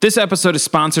This episode is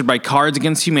sponsored by Cards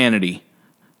Against Humanity.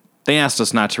 They asked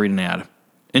us not to read an ad.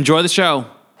 Enjoy the show.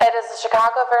 It is the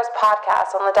Chicagoverse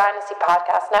podcast on the Dynasty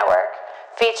Podcast Network,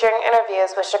 featuring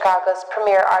interviews with Chicago's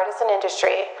premier artists in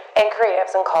industry and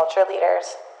creatives and culture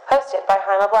leaders. Hosted by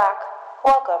Jaime Black.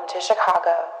 Welcome to Chicago.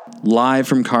 Live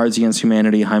from Cards Against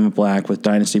Humanity, Jaime Black with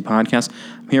Dynasty Podcast.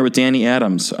 I'm here with Danny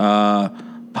Adams,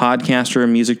 podcaster,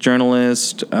 music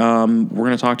journalist. We're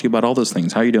going to talk to you about all those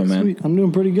things. How you doing, man? Sweet. I'm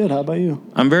doing pretty good. How about you?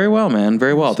 I'm very well, man.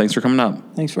 Very well. Thanks for coming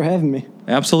up. Thanks for having me.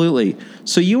 Absolutely.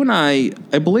 So you and I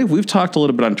believe we've talked a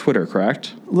little bit on Twitter,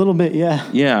 correct? A little bit, yeah.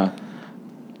 Yeah.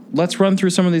 Let's run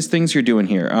through some of these things you're doing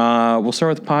here. We'll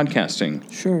start with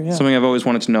podcasting. Sure, yeah. Something I've always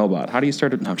wanted to know about. How do you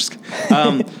start it? No, I'm just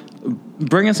kidding.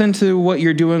 Bring us into what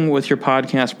you're doing with your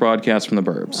podcast, Broadcast from the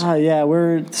Burbs. Yeah,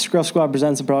 we're Scruff Squad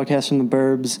presents a broadcast from the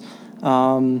Burbs.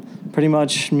 Pretty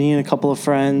much me and a couple of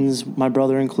friends, my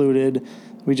brother included,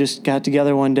 we just got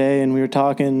together one day and we were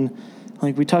talking,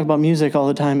 like we talk about music all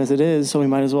the time as it is, so we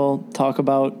might as well talk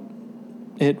about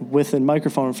it with a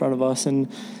microphone in front of us,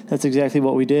 and that's exactly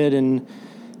what we did. And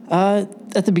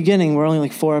at the beginning, we're only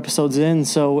like 4 episodes in,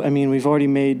 so I mean, we've already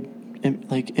made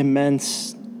like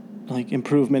immense like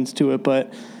improvements to it,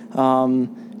 but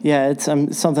yeah, it's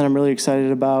something I'm really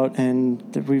excited about,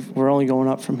 and we're only going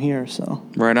up from here. So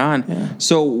right on. Yeah.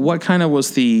 So what kind of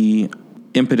was the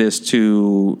impetus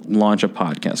to launch a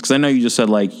podcast? Because I know you just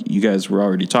said like you guys were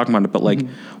already talking about it, but like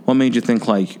what made you think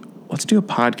like let's do a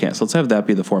podcast? Let's have that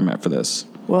be the format for this.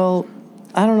 Well,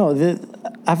 I don't know.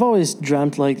 I've always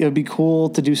dreamt like it would be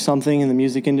cool to do something in the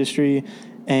music industry,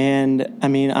 and I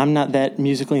mean I'm not that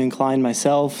musically inclined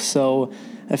myself, so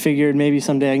I figured maybe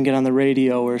someday I can get on the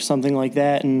radio or something like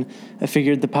that, and I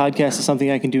figured the podcast is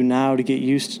something I can do now to get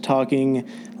used to talking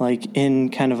like in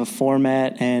kind of a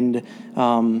format and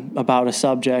about a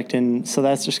subject, and so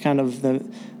that's just kind of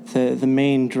the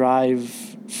main drive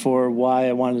for why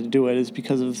I wanted to do it, is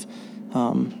because of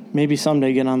maybe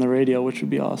someday get on the radio, which would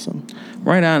be awesome.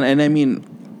 Right on. And I mean,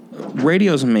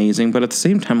 radio is amazing, but at the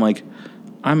same time, like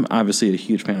I'm obviously a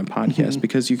huge fan of podcasts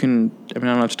because you can, I mean,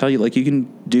 I don't have to tell you, like you can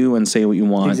do and say what you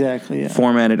want. Exactly, yeah.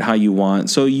 Format it how you want.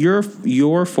 So your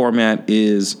format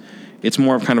is, it's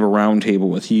more of kind of a round table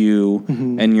with you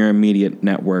and your immediate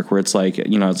network where it's like,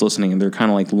 you know, it's listening and they're kind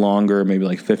of like longer, maybe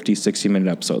like 50,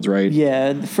 60-minute episodes, right?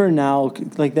 Yeah, for now,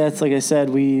 like that's, like I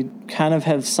said, we kind of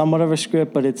have somewhat of a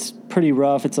script, but it's pretty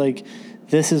rough. It's like,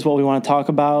 this is what we want to talk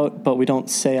about, but we don't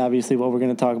say obviously what we're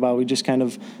going to talk about. We just kind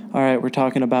of, all right, we're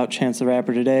talking about Chance the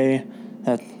Rapper today.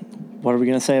 What are we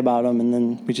going to say about him? And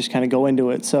then we just kind of go into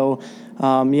it. So,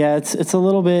 yeah, it's a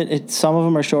little bit. Some of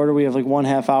them are shorter. We have like 1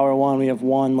 half-hour one. We have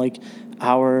one like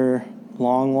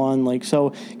hour-long one. Like so,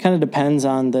 it kind of depends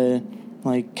on the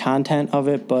like content of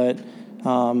it, but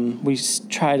we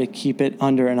try to keep it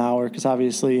under an hour because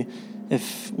obviously,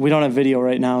 if we don't have video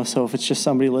right now, so if it's just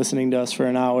somebody listening to us for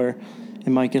an hour, it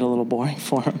might get a little boring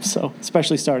for them, so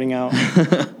especially starting out.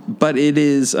 But it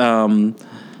is,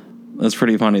 that's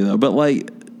pretty funny though. But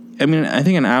like, I mean, I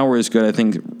think an hour is good. I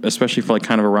think, especially for like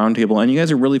kind of a round table. And you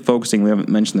guys are really focusing, we haven't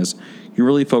mentioned this, you're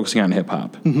really focusing on hip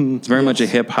hop. It's very much a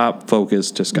hip hop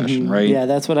focused discussion, right? Yeah,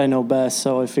 that's what I know best.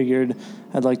 So I figured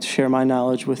I'd like to share my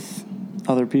knowledge with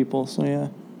other people. So yeah.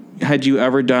 Had you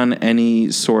ever done any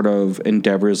sort of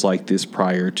endeavors like this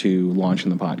prior to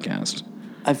launching the podcast?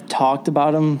 I've talked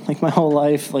about them like my whole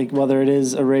life, like whether it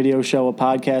is a radio show, a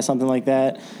podcast, something like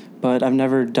that, but I've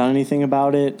never done anything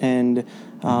about it. And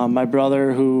my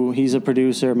brother, he's a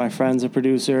producer, my friend's a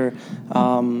producer,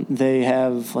 they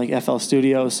have like FL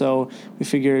Studio, so we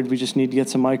figured we just need to get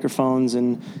some microphones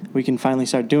and we can finally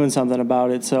start doing something about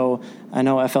it. So I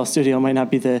know FL Studio might not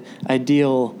be the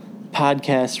ideal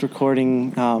podcast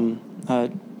recording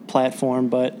platform,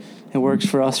 but it works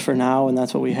for us for now, and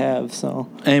that's what we have. So,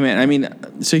 hey man, I mean,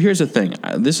 so here's the thing.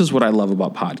 This is what I love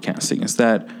about podcasting is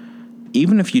that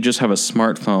even if you just have a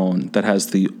smartphone that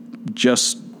has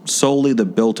just solely the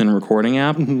built-in recording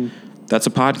app, that's a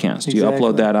podcast. Exactly. You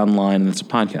upload that online, and it's a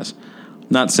podcast.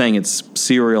 Not saying it's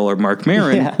Serial or Mark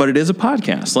Maron, but it is a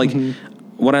podcast. Like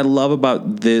what I love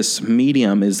about this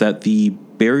medium is that the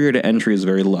barrier to entry is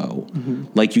very low.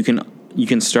 Like you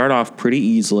can start off pretty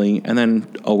easily and then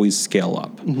always scale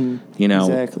up, you know?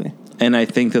 Exactly. And I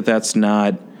think that's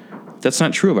not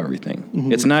true of everything.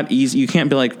 It's not easy. You can't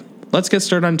be like, let's get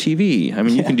started on TV. I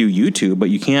mean, you can do YouTube, but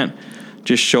you can't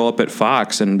just show up at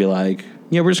Fox and be like,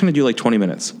 yeah, we're just going to do like 20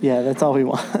 minutes. Yeah, that's all we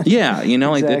want. Yeah, you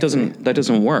know, Exactly. like that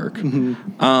doesn't work.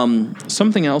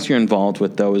 Something else you're involved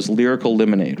with though is Lyrical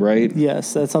Lemonade, right?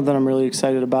 Yes, that's something I'm really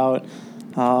excited about.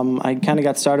 I kind of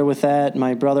got started with that.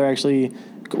 My brother actually,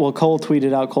 Cole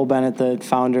tweeted out, Cole Bennett, the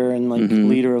founder and like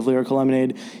leader of Lyrical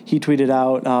Lemonade, he tweeted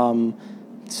out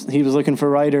he was looking for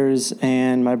writers,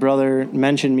 and my brother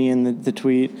mentioned me in the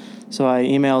tweet, so I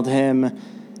emailed him.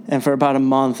 And for about a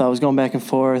month, I was going back and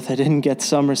forth. I didn't get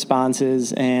some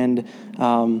responses, and so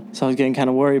I was getting kind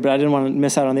of worried. But I didn't want to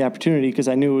miss out on the opportunity because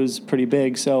I knew it was pretty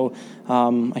big. So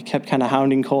I kept kind of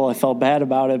hounding Cole. I felt bad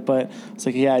about it, but it's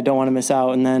like, yeah, I don't want to miss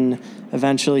out. And then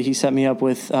eventually he set me up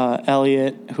with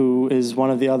Elliot, who is one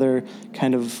of the other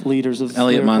kind of leaders of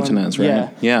Elliot Montanez,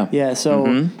 right? Yeah.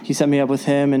 So he set me up with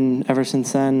him, and ever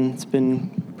since then, it's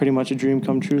been pretty much a dream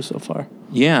come true so far.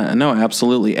 Yeah, no,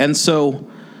 absolutely. And so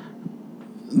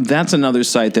that's another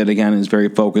site that, again, is very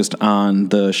focused on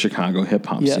the Chicago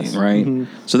hip-hop scene, right?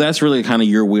 So that's really kind of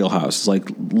your wheelhouse, is like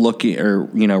looking or,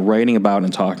 writing about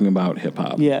and talking about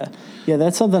hip-hop. Yeah,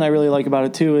 that's something I really like about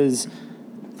it, too, is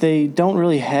they don't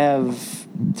really have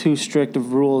too strict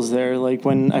of rules there. Like,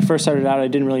 when I first started out, I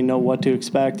didn't really know what to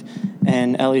expect,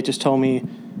 and Elliot just told me,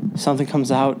 something comes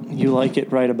out, you like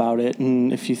it, write about it.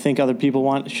 And if you think other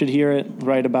people should hear it,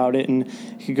 write about it. And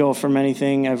it could go from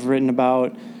anything. I've written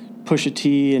about Pusha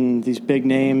T and these big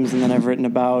names, and then I've written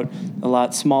about a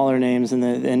lot smaller names in the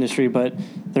industry, but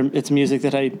it's music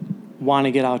that I want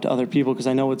to get out to other people because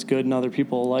I know it's good and other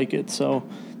people like it. So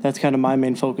that's kind of my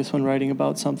main focus when writing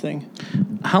about something.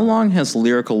 How long has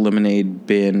Lyrical Lemonade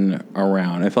been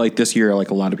around? I feel like this year,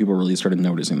 like, a lot of people really started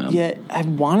noticing them. Yeah, I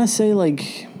want to say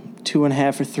like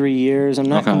 2.5 or 3 years. I'm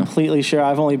not completely sure.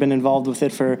 I've only been involved with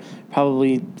it for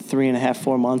probably 3.5,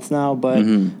 4 months now. But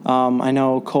I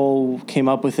know Cole came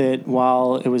up with it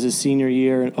while it was his senior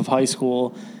year of high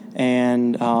school,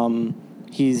 and I'm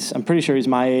pretty sure he's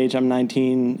my age. I'm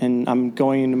 19, and I'm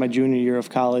going into my junior year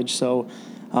of college. So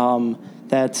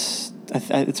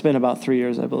it's been about 3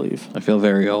 years, I believe. I feel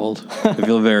very old. I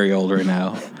feel very old right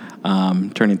now.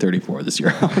 Turning 34 this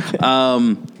year.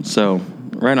 Okay. So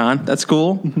right on. That's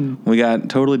cool. We got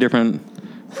totally different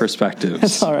perspectives.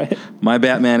 That's all right. My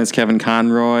Batman is Kevin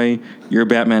Conroy. Your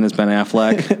Batman is Ben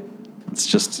Affleck. It's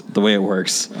just the way it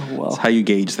works. Oh, well. It's how you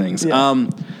gauge things. Yeah.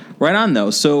 Right on, though.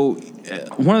 So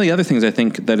one of the other things I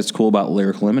think that is cool about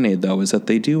Lyrical Lemonade, though, is that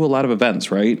they do a lot of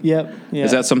events, right? Yep. Yeah. Is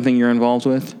that something you're involved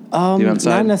with?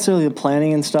 Not necessarily the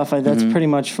planning and stuff. That's pretty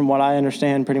much, from what I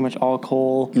understand, pretty much all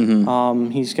Cole.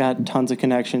 He's got tons of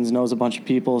connections, knows a bunch of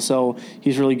people, so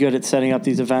he's really good at setting up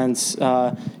these events.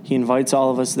 He invites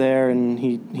all of us there, and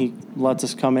he lets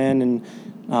us come in,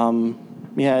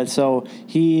 and so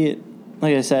he,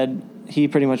 like I said, he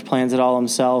pretty much plans it all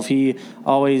himself. He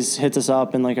always hits us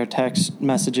up in like our text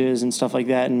messages and stuff like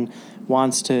that, and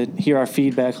wants to hear our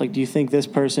feedback. Like, do you think this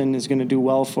person is going to do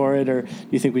well for it, or do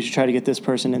you think we should try to get this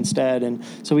person instead? And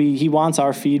so he wants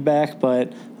our feedback,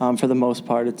 but for the most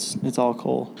part, it's all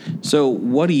Cole. So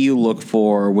what do you look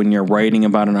for when you're writing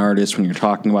about an artist, when you're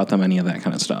talking about them, any of that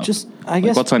kind of stuff? Just, I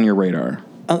guess, what's on your radar?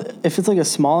 If it's like a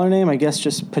smaller name, I guess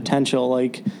just potential.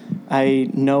 Like, I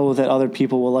know that other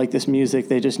people will like this music.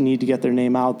 They just need to get their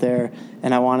name out there,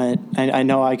 and I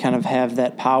know I kind of have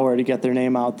that power to get their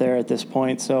name out there at this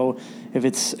point. So if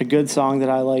it's a good song that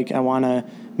I like, I want to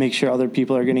make sure other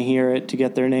people are going to hear it to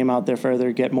get their name out there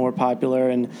further, get more popular,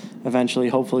 and eventually,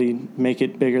 hopefully, make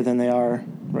it bigger than they are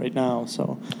right now.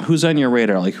 So, who's on your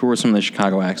radar? Like, who are some of the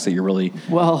Chicago acts that you're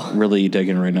really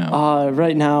digging right now?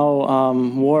 Right now,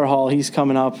 Warhol, he's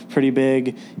coming up pretty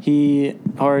big. He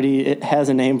already has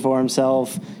a name for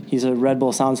himself. He's a Red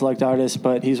Bull Sound Select artist,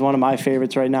 but he's one of my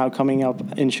favorites right now coming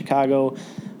up in Chicago.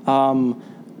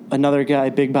 Another guy,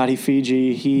 Big Body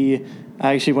Fiji,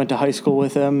 I actually went to high school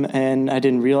with him, and I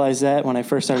didn't realize that when I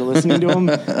first started listening to him.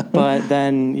 But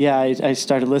then, I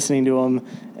started listening to him,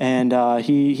 and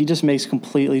he just makes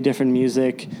completely different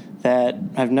music that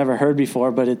I've never heard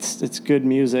before, but it's good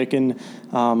music, and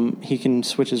he can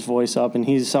switch his voice up, and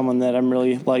he's someone that I'm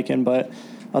really liking. But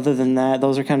other than that,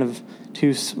 those are kind of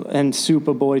two, and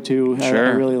Super Boy too. Sure. I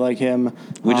really like him.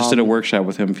 We just did a workshop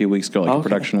with him a few weeks ago, a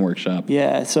production workshop.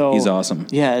 Yeah, so he's awesome.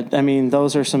 Yeah, I mean,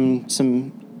 those are some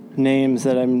names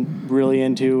that I'm really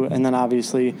into, and then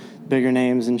obviously bigger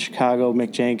names in Chicago: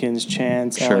 Mick Jenkins,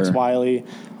 Chance, Alex Wiley,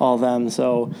 all of them.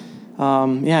 So I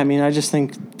mean, I just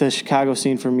think the Chicago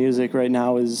scene for music right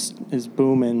now is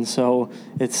booming. So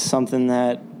it's something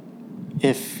that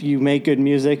if you make good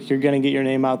music, you're going to get your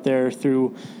name out there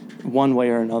through one way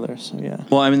or another. So yeah.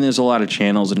 Well, I mean, there's a lot of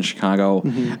channels in Chicago,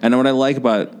 and what I like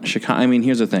about Chicago, I mean,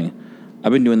 here's the thing.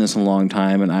 I've been doing this a long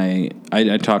time, and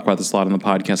I talk about this a lot on the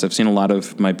podcast. I've seen a lot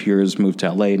of my peers move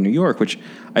to LA and New York, which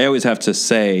I always have to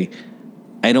say,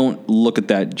 I don't look at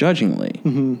that judgingly.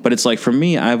 But it's like, for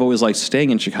me, I've always liked staying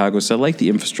in Chicago, so I like the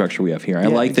infrastructure we have here. I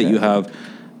like that you have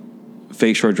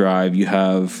Fake Shore Drive, you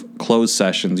have closed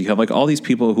sessions, you have like all these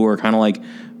people who are kind of like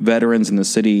veterans in the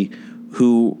city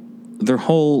who their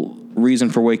whole reason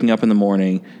for waking up in the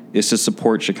morning is to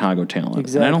support Chicago talent.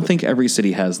 Exactly. And I don't think every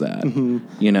city has that,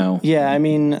 you know? Yeah, I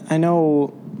mean, I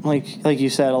know, like you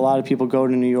said, a lot of people go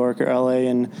to New York or LA,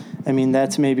 and I mean,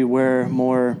 that's maybe where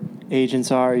more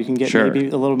agents are. You can get maybe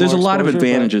a little There's more a lot of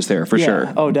advantages there, for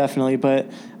sure. Oh, definitely.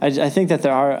 But I think that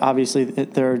there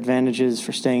are advantages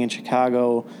for staying in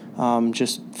Chicago,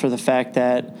 just for the fact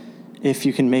that if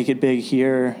you can make it big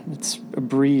here, it's a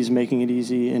breeze making it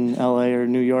easy in LA or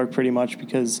New York pretty much,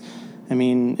 because I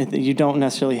mean, you don't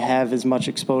necessarily have as much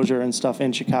exposure and stuff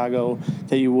in Chicago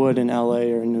that you would in LA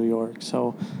or in New York.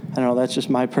 So I don't know, that's just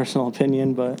my personal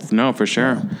opinion, but no, for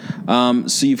sure.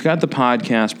 So you've got the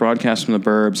podcast, Broadcast from the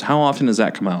Burbs. How often does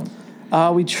that come out?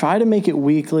 We try to make it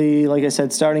weekly. Like I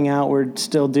said, starting out, we're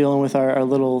still dealing with our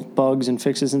little bugs and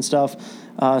fixes and stuff.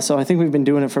 So I think we've been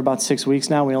doing it for about 6 weeks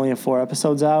now. We only have 4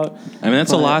 episodes out. I mean,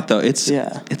 that's a lot, though. It's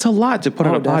a lot to put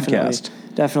on a podcast.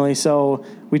 Definitely. So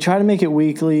we try to make it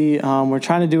weekly. We're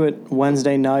trying to do it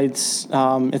Wednesday nights.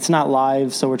 It's not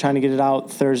live, so we're trying to get it out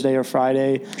Thursday or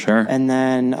Friday. Sure. And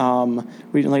then,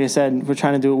 like I said, we're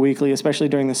trying to do it weekly, especially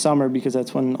during the summer, because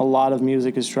that's when a lot of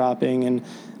music is dropping. And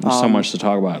there's so much to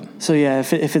talk about. So, yeah,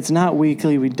 if it's not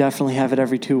weekly, we definitely have it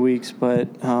every 2 weeks. But,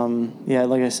 yeah,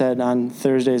 like I said, on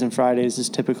Thursdays and Fridays is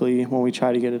typically when we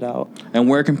try to get it out. And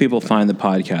where can people find the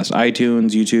podcast?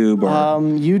 iTunes, YouTube? Or?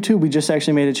 YouTube, we just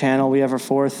actually made a channel. We have our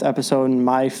 4th episode, and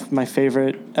my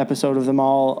favorite episode of them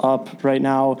all up right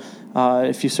now.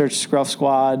 If you search Scruff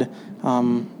Squad,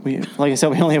 like I said,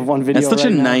 we only have one video. It's such a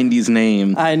now. 90s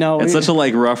name. I know. It's such a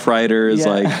Rough Riders.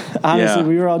 Honestly,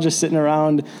 we were all just sitting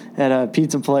around at a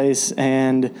pizza place,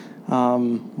 and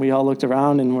we all looked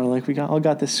around and we're like, we all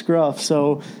got this scruff,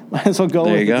 so might as well go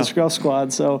with the Scruff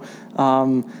Squad. So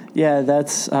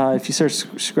that's if you search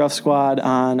Scruff Squad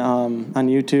on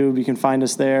YouTube, you can find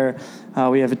us there.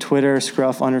 We have a Twitter,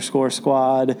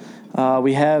 Scruff_Squad.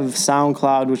 We have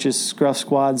SoundCloud, which is Scruff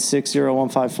Squad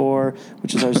 60154,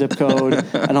 which is our zip code.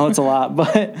 I know it's a lot,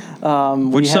 but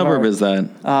which suburb is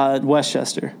that?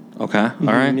 Westchester. Okay, all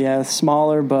right. Yeah,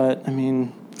 smaller, but I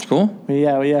mean, cool.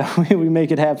 Yeah, we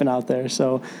make it happen out there.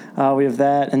 So we have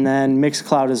that, and then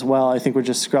Mixcloud as well. I think we're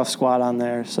just Scruff Squad on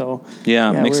there. So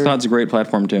Mixcloud's a great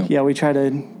platform too. Yeah, we try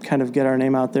to kind of get our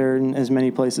name out there in as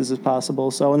many places as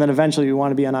possible. So, and then eventually we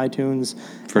want to be on iTunes,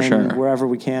 for sure, wherever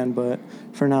we can. But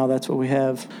for now, that's what we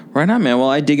have. Right on, man. Well,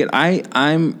 I dig it.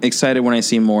 I'm excited when I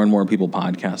see more and more people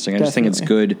podcasting. I just think it's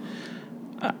good.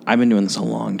 I've been doing this a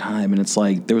long time, and it's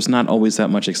like there was not always that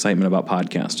much excitement about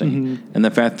podcasting. And the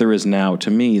fact there is now,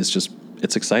 to me, is just,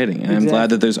 it's exciting. And I'm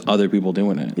glad that there's other people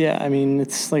doing it. Yeah, I mean,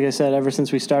 it's like I said, ever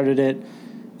since we started it,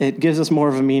 it gives us more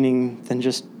of a meaning than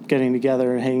just getting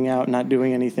together and hanging out and not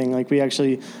doing anything. Like, we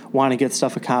actually want to get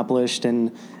stuff accomplished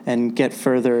and get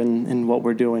further in what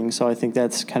we're doing. So I think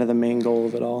that's kind of the main goal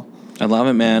of it all. I love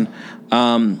it, man.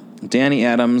 Danny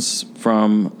Adams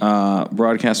from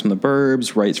Broadcast from the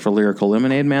Burbs, writes for Lyrical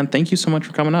Lemonade, man. Thank you so much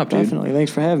for coming up, dude. Definitely.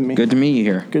 Thanks for having me. Good to meet you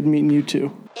here. Good meeting you,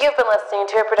 too. You've been listening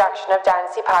to a production of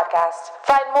Dynasty Podcast.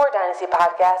 Find more Dynasty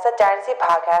Podcasts at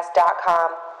dynastypodcast.com.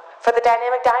 For the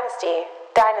Dynamic Dynasty,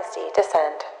 Dynasty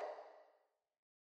Descend.